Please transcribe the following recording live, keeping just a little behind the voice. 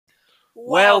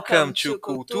Welcome to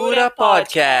Cultura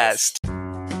Podcast.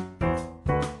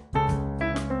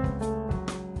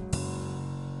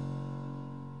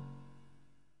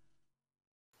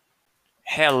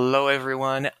 Hello,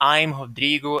 everyone. I'm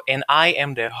Rodrigo, and I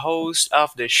am the host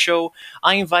of the show.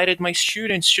 I invited my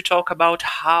students to talk about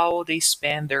how they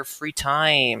spend their free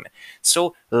time.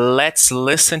 So let's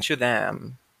listen to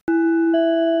them.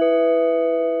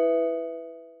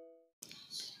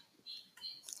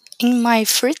 In my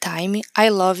free time, I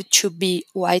love to be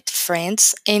with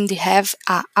friends and have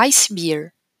a ice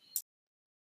beer.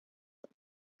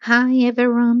 Hi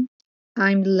everyone,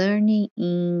 I'm learning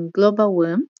in Global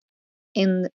One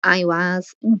and I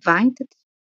was invited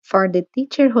for the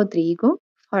teacher Rodrigo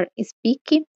for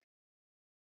speaking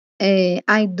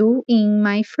I do in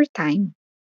my free time.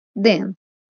 Then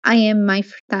I am my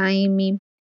free time.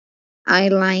 I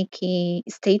like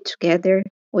stay together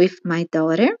with my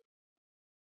daughter.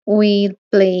 We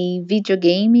play video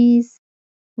games,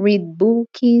 read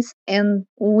books, and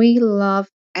we love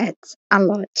it a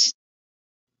lot.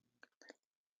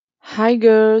 Hi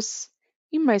girls!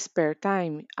 In my spare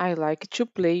time, I like to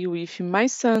play with my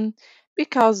son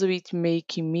because it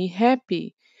makes me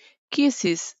happy.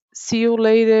 Kisses. See you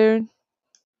later.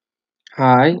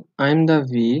 Hi, I'm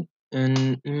Davi,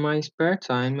 and in my spare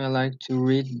time I like to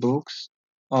read books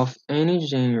of any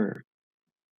genre,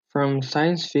 from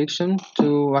science fiction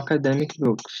to academic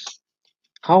books.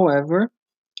 However,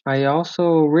 I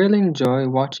also really enjoy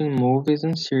watching movies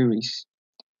and series.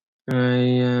 I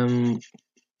am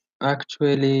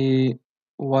actually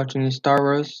watching Star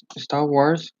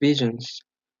Wars Visions,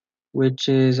 which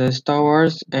is a Star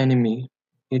Wars anime.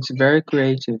 It's very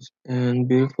creative and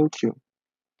beautiful too.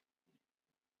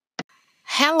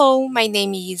 Hello, my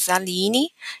name is Aline.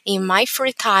 In my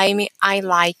free time, I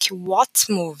like watch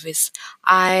movies.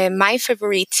 My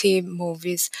favorite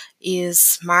movies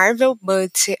is Marvel,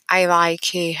 but I like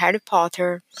Harry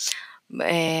Potter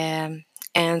and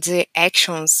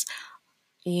actions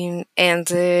and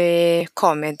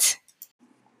comedy.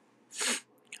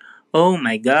 Oh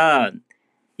my god,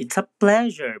 it's a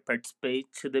pleasure participate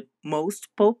to the most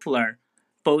popular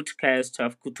podcast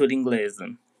of Cultura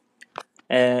Inglesa.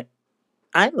 Uh,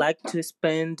 I like to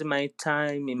spend my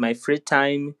time in my free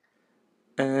time,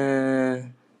 uh,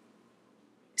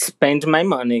 spend my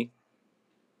money,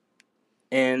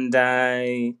 and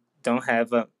I don't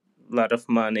have a lot of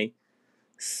money,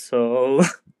 so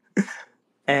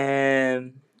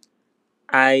um,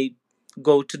 I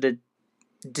go to the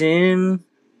gym,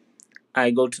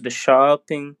 I go to the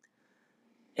shopping,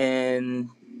 and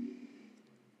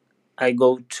I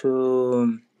go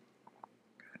to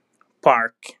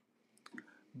park.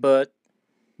 But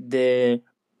the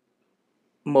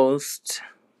most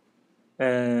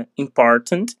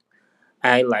important,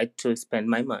 I like to spend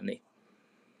my money.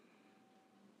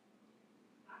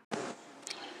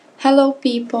 Hello,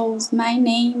 peoples. My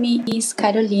name is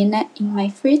Carolina. In my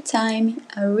free time,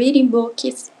 I read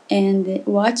books and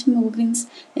watch movies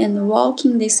and walk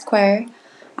in the square.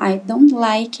 I don't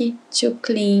like to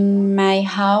clean my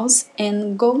house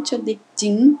and go to the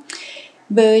gym,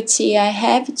 but I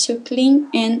have to clean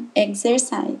and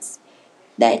exercise.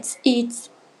 That's it.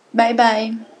 Bye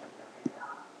bye.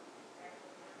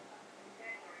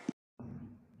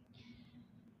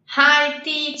 Hi,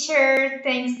 teacher.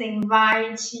 Thanks the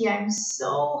invite. I'm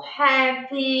so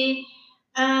happy.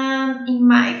 In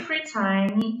my free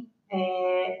time,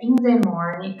 in the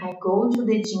morning, I go to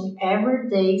the gym every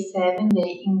day, 7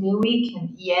 day in the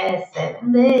weekend. Yes,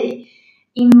 7 day.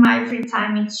 In my free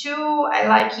time too, I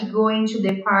like going to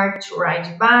the park to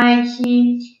ride bike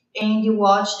and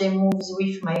watch the movies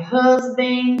with my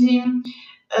husband. And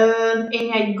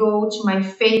I go to my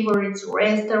favorite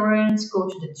restaurants, go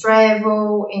to the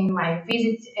travel, and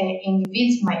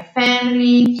visit my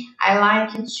family. I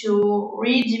like to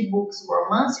read books,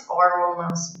 romance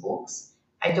books.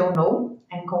 I don't know,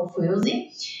 I'm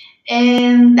confusing.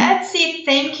 And that's it.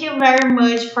 Thank you very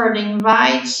much for the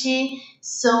invite.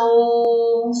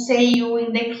 So, see you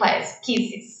in the class.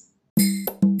 Kisses.